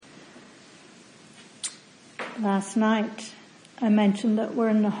Last night I mentioned that we're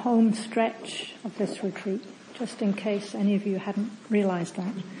in the home stretch of this retreat, just in case any of you hadn't realized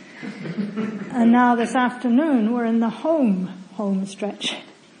that. And now this afternoon we're in the home stretch.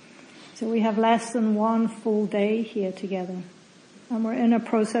 So we have less than one full day here together. And we're in a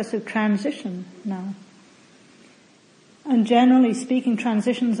process of transition now. And generally speaking,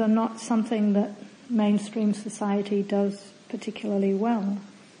 transitions are not something that mainstream society does particularly well.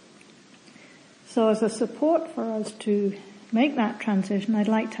 So as a support for us to make that transition, I'd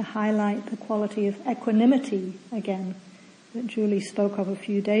like to highlight the quality of equanimity again that Julie spoke of a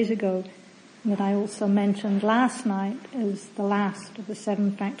few days ago, and that I also mentioned last night is the last of the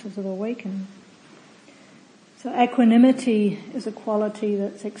 7 factors of awakening. So equanimity is a quality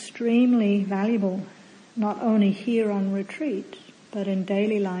that's extremely valuable, not only here on retreat, but in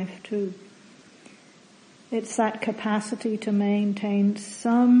daily life too. It's that capacity to maintain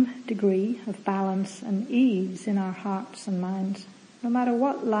some degree of balance and ease in our hearts and minds, no matter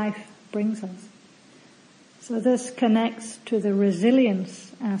what life brings us. So this connects to the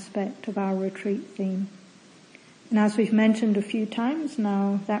resilience aspect of our retreat theme. And as we've mentioned a few times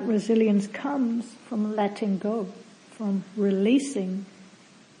now, that resilience comes from letting go, from releasing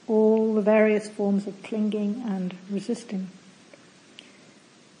all the various forms of clinging and resisting.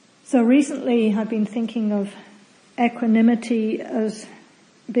 So recently I've been thinking of equanimity as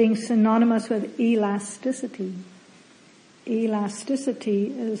being synonymous with elasticity. Elasticity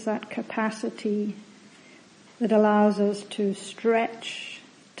is that capacity that allows us to stretch,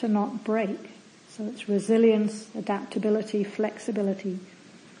 to not break. So it's resilience, adaptability, flexibility.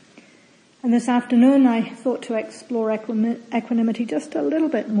 And this afternoon I thought to explore equanimity just a little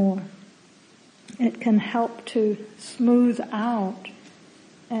bit more. It can help to smooth out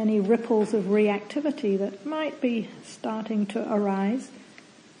any ripples of reactivity that might be starting to arise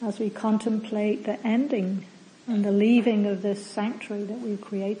as we contemplate the ending and the leaving of this sanctuary that we've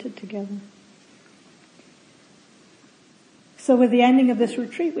created together. So with the ending of this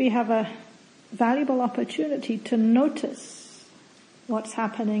retreat, we have a valuable opportunity to notice what's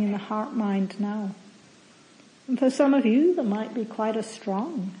happening in the heart-mind now. And for some of you, there might be quite a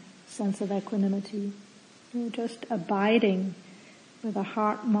strong sense of equanimity. You're just abiding with a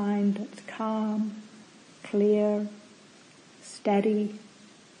heart-mind that's calm, clear, steady,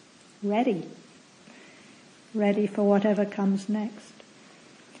 ready for whatever comes next.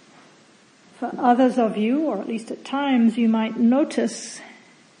 For others of you, or at least at times, you might notice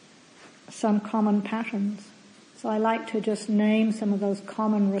some common patterns. So I like to just name some of those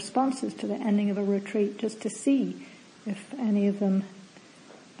common responses to the ending of a retreat, just to see if any of them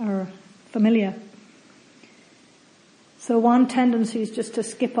are familiar. So one tendency is just to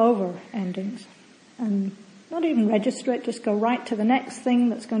skip over endings and not even register it, just go right to the next thing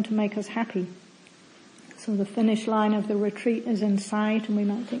that's going to make us happy. So the finish line of the retreat is in sight and we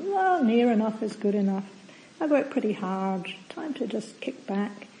might think, well, near enough is good enough. I've worked pretty hard. Time to just kick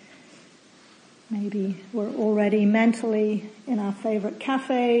back. Maybe we're already mentally in our favorite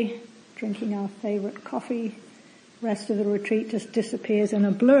cafe, drinking our favorite coffee. The rest of the retreat just disappears in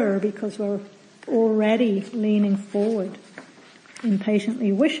a blur because we're already leaning forward,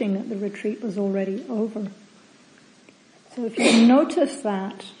 impatiently wishing that the retreat was already over. So if you notice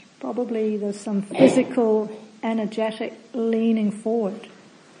that, probably there's some physical, energetic leaning forward. It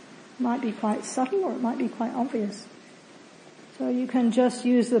might be quite subtle or it might be quite obvious. So you can just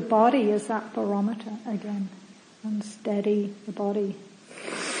use the body as that barometer again and steady the body.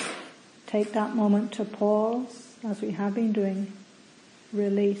 Take that moment to pause, as we have been doing.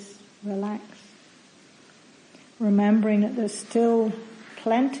 Release, relax. Remembering that there's still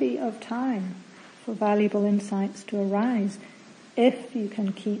plenty of time for valuable insights to arise if you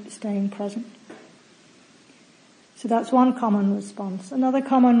can keep staying present. So that's one common response. Another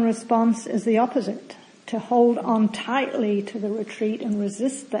common response is the opposite, to hold on tightly to the retreat and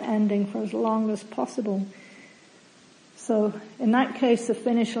resist the ending for as long as possible. So in that case, the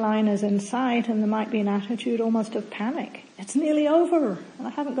finish line is in sight and there might be an attitude almost of panic. It's nearly over and I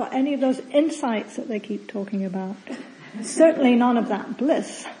haven't got any of those insights that they keep talking about. Certainly none of that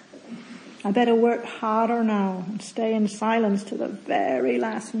bliss. I better work harder now and stay in silence to the very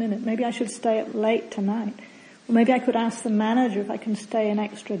last minute. Maybe I should stay up late tonight. Or maybe I could ask the manager if I can stay an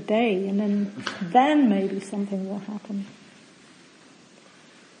extra day and then maybe something will happen.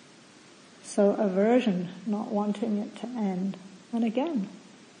 So aversion, not wanting it to end. And again,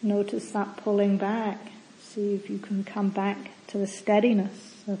 notice that pulling back. See if you can come back to the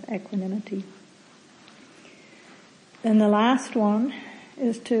steadiness of equanimity. Then the last one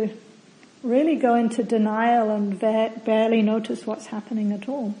is to really go into denial and barely notice what's happening at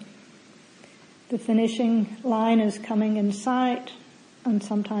all. The finishing line is coming in sight, and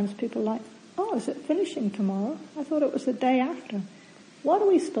sometimes people are like, oh, is it finishing tomorrow? I thought it was the day after. What are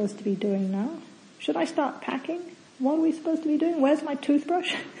we supposed to be doing now? Should I start packing? What are we supposed to be doing? Where's my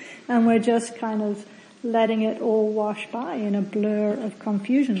toothbrush? And we're just kind of letting it all wash by in a blur of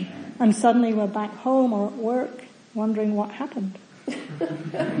confusion. And suddenly we're back home or at work wondering what happened.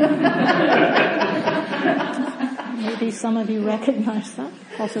 Maybe some of you recognize that,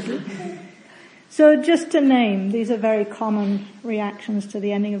 possibly. So just to name, these are very common reactions to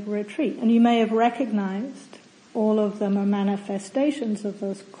the ending of a retreat. And you may have recognized all of them are manifestations of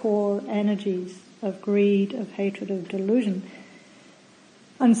those core energies of greed, of hatred, of delusion.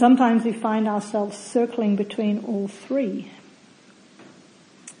 And sometimes we find ourselves circling between all three.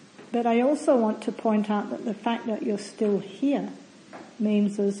 But I also want to point out that the fact that you're still here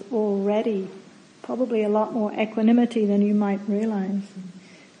means there's already probably a lot more equanimity than you might realize.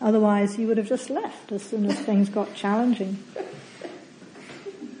 Otherwise, you would have just left as soon as things got challenging.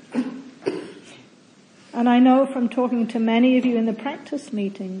 And I know from talking to many of you in the practice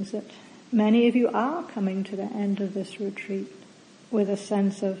meetings that many of you are coming to the end of this retreat with a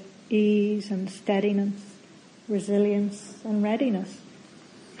sense of ease and steadiness, resilience and readiness.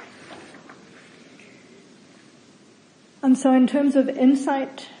 And so in terms of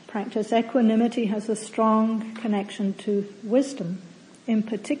insight practice, equanimity has a strong connection to wisdom, in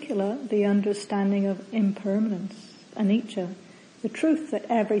particular the understanding of impermanence, anicca, the truth that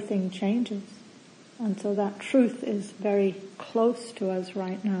everything changes. And so that truth is very close to us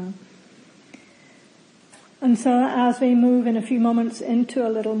right now. And so as we move in a few moments into a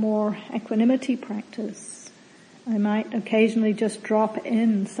little more equanimity practice, I might occasionally just drop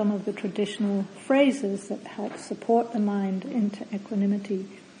in some of the traditional phrases that help support the mind into equanimity.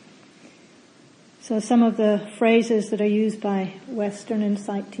 So some of the phrases that are used by Western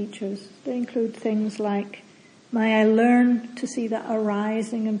insight teachers, they include things like, may I learn to see the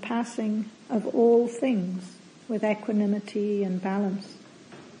arising and passing of all things with equanimity and balance.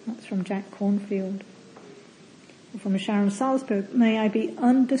 That's from Jack Cornfield. From Sharon Salzberg, may I be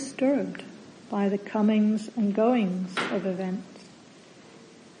undisturbed by the comings and goings of events.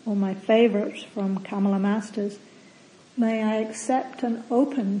 Or my favorite from Kamala Masters, may I accept and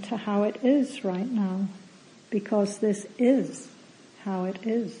open to how it is right now, because this is how it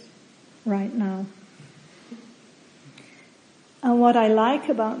is right now. And what I like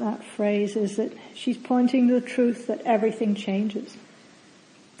about that phrase is that she's pointing to the truth that everything changes.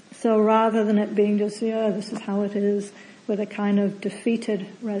 So rather than it being just, this is how it is, with a kind of defeated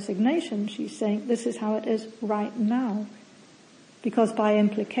resignation, she's saying this is how it is right now. Because by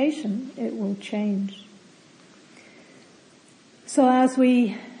implication, it will change. So as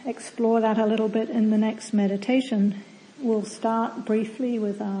we explore that a little bit in the next meditation, we'll start briefly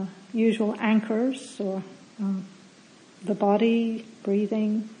with our usual anchors, or the body,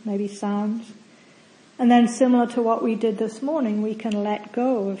 breathing, maybe sounds. And then similar to what we did this morning, we can let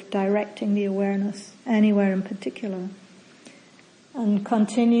go of directing the awareness anywhere in particular. And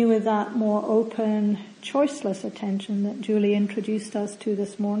continue with that more open, choiceless attention that Julie introduced us to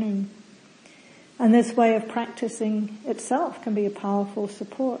this morning. And this way of practicing itself can be a powerful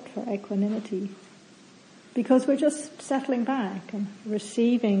support for equanimity. Because we're just settling back and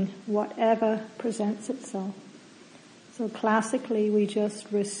receiving whatever presents itself. So classically we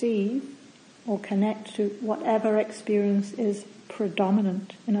just receive or connect to whatever experience is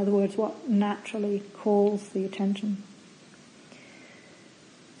predominant. In other words, what naturally calls the attention.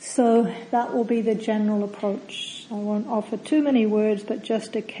 So that will be the general approach. I won't offer too many words, but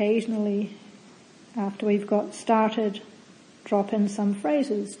just occasionally, after we've got started, drop in some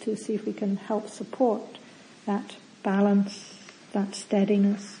phrases to see if we can help support that balance, that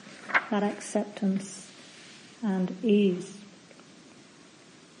steadiness, that acceptance and ease.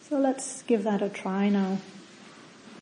 So let's give that a try now.